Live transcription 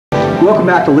Welcome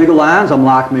back to Legal Lines. I'm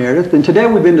Locke Meredith, and today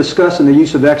we've been discussing the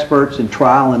use of experts in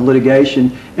trial and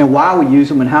litigation and why we use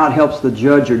them and how it helps the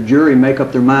judge or jury make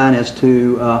up their mind as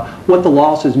to what the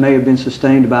losses may have been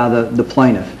sustained by the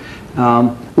plaintiff.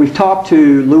 We've talked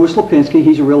to Louis Lapinski.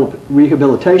 He's a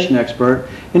rehabilitation expert,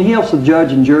 and he helps the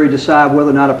judge and jury decide whether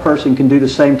or not a person can do the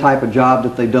same type of job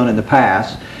that they've done in the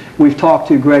past. We've talked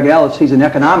to Greg Ellis. He's an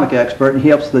economic expert, and he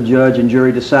helps the judge and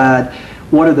jury decide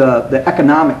what are the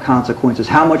economic consequences,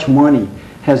 how much money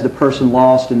has the person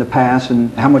lost in the past and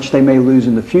how much they may lose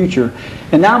in the future.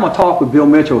 And now I'm going to talk with Bill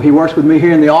Mitchell. He works with me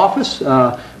here in the office.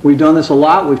 We've done this a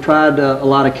lot. We've tried a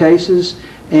lot of cases.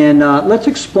 And let's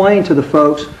explain to the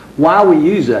folks why we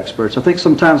use experts. I think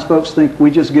sometimes folks think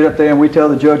we just get up there and we tell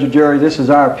the judge or jury this is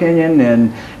our opinion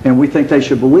and we think they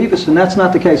should believe us, and that's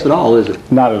not the case at all, is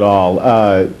it? Not at all.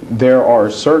 There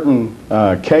are certain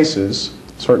cases,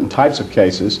 certain types of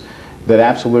cases that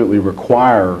absolutely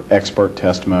require expert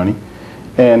testimony.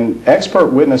 And expert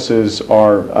witnesses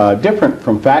are different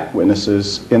from fact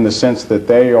witnesses in the sense that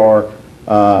they are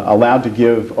allowed to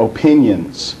give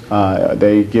opinions.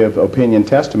 They give opinion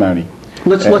testimony.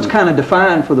 Let's kind of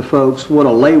define for the folks what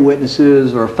a lay witness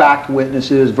is or a fact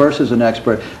witness is versus an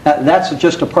expert. That's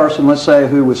just a person, let's say,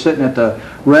 who was sitting at the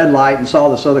red light and saw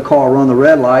this other car run the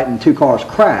red light and two cars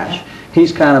crash.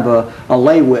 He's kind of a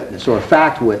lay witness or a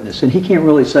fact witness, and he can't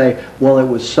really say, well, it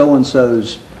was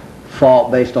so-and-so's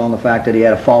fault based on the fact that he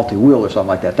had a faulty wheel or something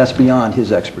like that. That's beyond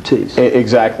his expertise.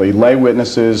 Exactly. Lay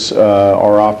witnesses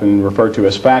are often referred to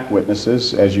as fact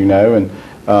witnesses, as you know,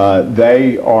 and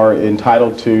they are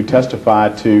entitled to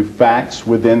testify to facts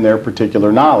within their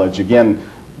particular knowledge. Again,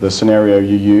 the scenario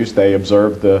you used, they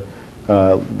observe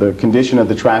the condition of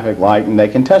the traffic light and they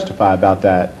can testify about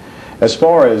that. As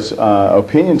far as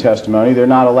opinion testimony, they're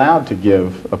not allowed to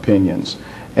give opinions,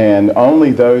 and only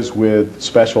those with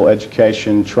special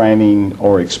education, training,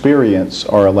 or experience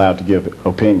are allowed to give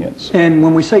opinions. And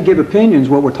when we say give opinions,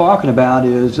 what we're talking about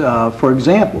is, for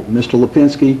example, Mr.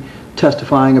 Lapinski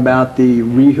testifying about the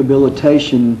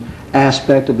rehabilitation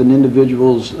aspect of an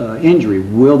individual's injury.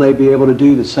 Will they be able to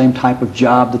do the same type of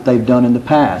job that they've done in the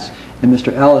past? And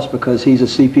Mr. Ellis, because he's a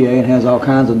CPA and has all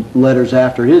kinds of letters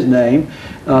after his name,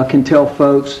 can tell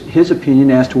folks his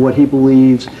opinion as to what he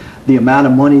believes the amount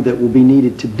of money that will be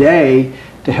needed today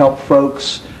to help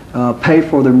folks pay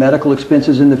for their medical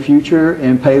expenses in the future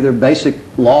and pay their basic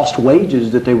lost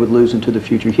wages that they would lose into the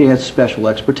future. He has special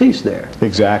expertise there.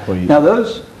 Exactly. Now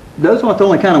those aren't the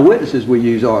only kind of witnesses we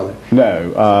use, are they?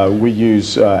 No. We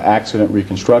use accident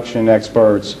reconstruction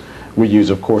experts. We use,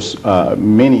 of course,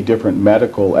 many different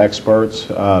medical experts.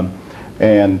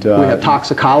 And we have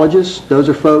toxicologists. Those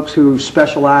are folks who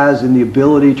specialize in the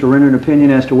ability to render an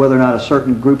opinion as to whether or not a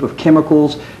certain group of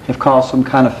chemicals have caused some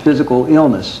kind of physical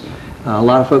illness. A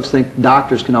lot of folks think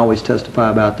doctors can always testify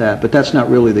about that, but that's not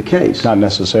really the case. Not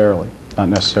necessarily. Not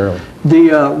necessarily.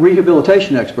 The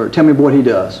rehabilitation expert, tell me what he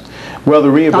does. Well,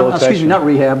 the rehabilitation... excuse me, not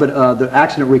rehab, but the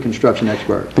accident reconstruction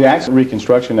expert. The accident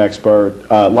reconstruction expert,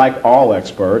 like all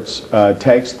experts,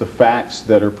 takes the facts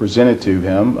that are presented to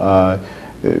him,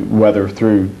 whether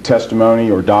through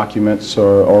testimony or documents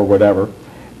or whatever,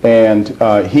 and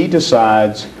he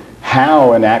decides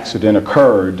how an accident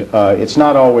occurred. It's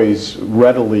not always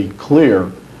readily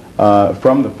clear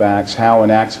from the facts how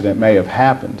an accident may have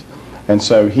happened. And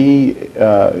so he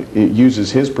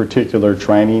uses his particular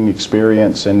training,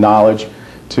 experience, and knowledge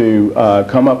to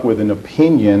come up with an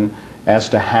opinion as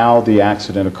to how the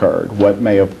accident occurred, what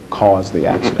may have caused the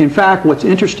accident. In fact, what's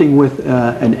interesting with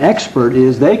an expert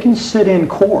is they can sit in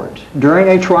court during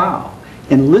a trial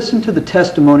and listen to the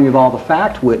testimony of all the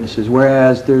fact witnesses,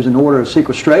 whereas there's an order of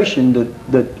sequestration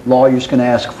that lawyers can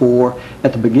ask for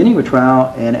at the beginning of a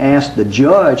trial and ask the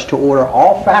judge to order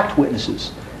all fact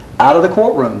witnesses out of the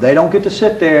courtroom. They don't get to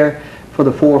sit there for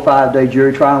the 4 or 5 day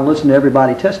jury trial and listen to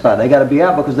everybody testify. They got to be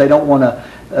out because they don't want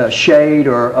to shade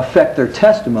or affect their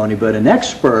testimony. But an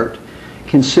expert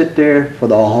can sit there for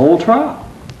the whole trial.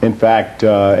 In fact,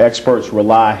 experts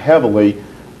rely heavily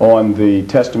on the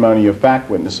testimony of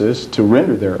fact witnesses to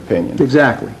render their opinion.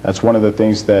 Exactly. That's one of the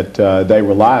things that they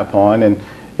rely upon. And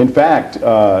in fact,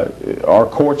 our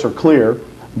courts are clear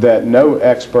that no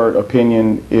expert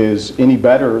opinion is any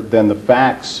better than the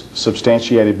facts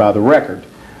substantiated by the record.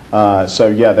 So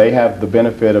yeah, they have the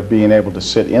benefit of being able to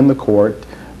sit in the court.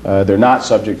 They're not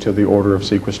subject to the order of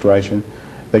sequestration.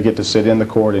 They get to sit in the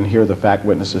court and hear the fact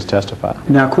witnesses testify.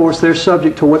 Now, of course, they're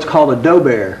subject to what's called a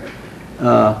Doe-Bear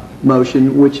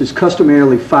motion, which is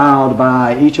customarily filed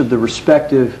by each of the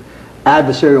respective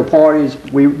adversarial parties.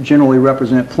 We generally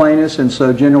represent plaintiffs, and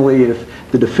so generally if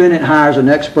the defendant hires an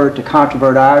expert to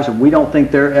controvert ours, and we don't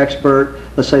think their expert,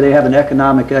 let's say they have an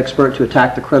economic expert to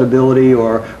attack the credibility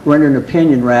or render an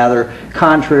opinion rather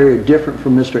contrary or different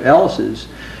from Mr. Ellis's,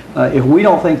 if we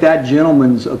don't think that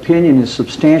gentleman's opinion is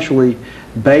substantially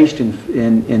based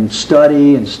in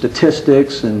study and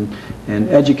statistics and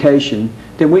education,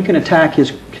 then we can attack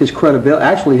his credibility,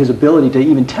 actually his ability to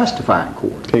even testify in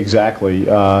court. Exactly.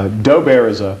 Dober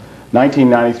is a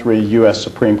 1993 U.S.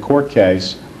 Supreme Court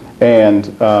case, and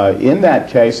in that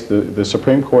case the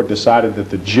Supreme Court decided that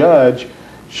the judge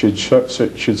should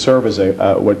serve as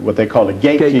what they call a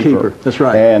gatekeeper. That's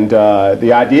right. And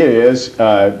the idea is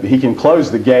he can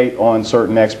close the gate on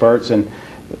certain experts, and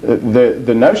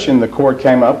the notion the court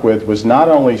came up with was not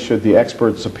only should the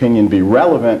expert's opinion be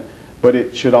relevant, but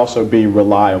it should also be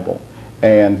reliable.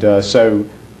 And so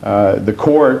the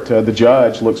court, the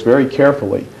judge, looks very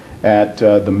carefully at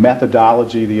the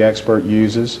methodology the expert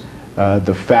uses,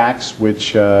 the facts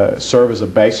which serve as a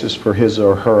basis for his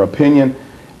or her opinion,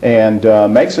 and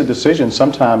makes a decision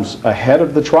sometimes ahead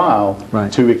of the trial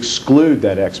to exclude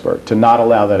that expert, to not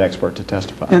allow that expert to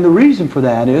testify. And the reason for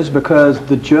that is because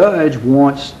the judge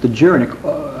wants the jury, and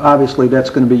obviously that's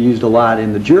going to be used a lot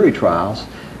in the jury trials,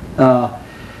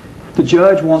 the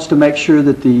judge wants to make sure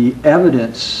that the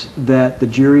evidence that the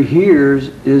jury hears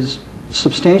is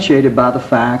substantiated by the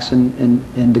facts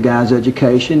and the guy's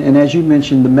education, and as you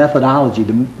mentioned, the methodology,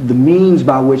 the means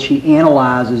by which he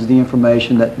analyzes the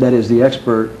information, that is the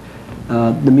expert,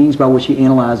 the means by which he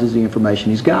analyzes the information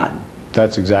he's gotten.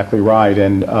 That's exactly right,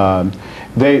 and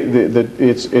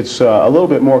it's a little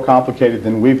bit more complicated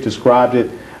than we've described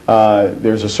it.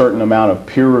 There's a certain amount of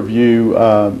peer review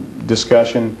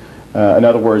discussion. In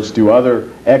other words, do other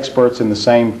experts in the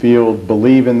same field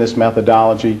believe in this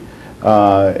methodology?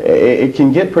 It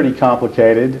can get pretty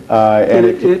complicated.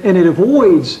 And it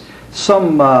avoids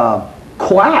some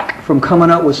quack from coming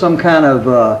up with some kind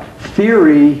of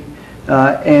theory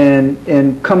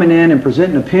and coming in and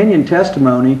presenting opinion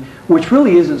testimony which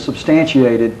really isn't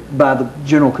substantiated by the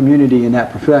general community in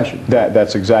that profession.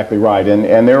 That's exactly right.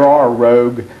 And there are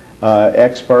rogue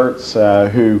experts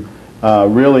who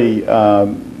really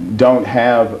don't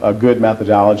have a good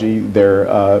methodology.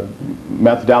 Their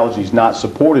methodology is not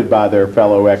supported by their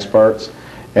fellow experts,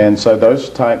 and so those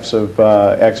types of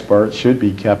experts should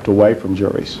be kept away from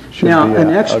juries. Now, an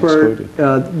expert,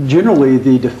 generally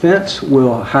the defense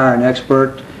will hire an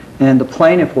expert and the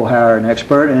plaintiff will hire an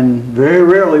expert, and very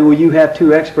rarely will you have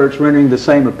two experts rendering the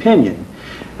same opinion.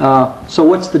 So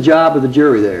what's the job of the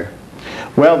jury there?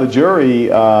 Well, the jury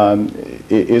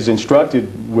is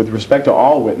instructed with respect to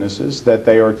all witnesses that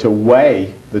they are to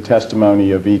weigh the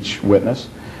testimony of each witness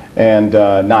and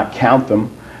not count them,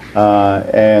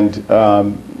 and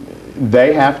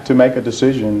they have to make a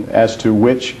decision as to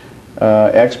which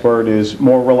expert is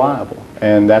more reliable,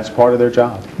 and that's part of their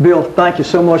job. Bill, thank you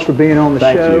so much for being on the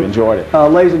show. Thank you. Enjoyed it.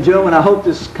 Ladies and gentlemen, I hope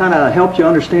this kind of helped you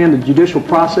understand the judicial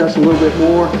process a little bit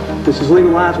more. This is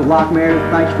Legal Lines with Locke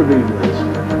Meredith. Thanks for being with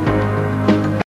us.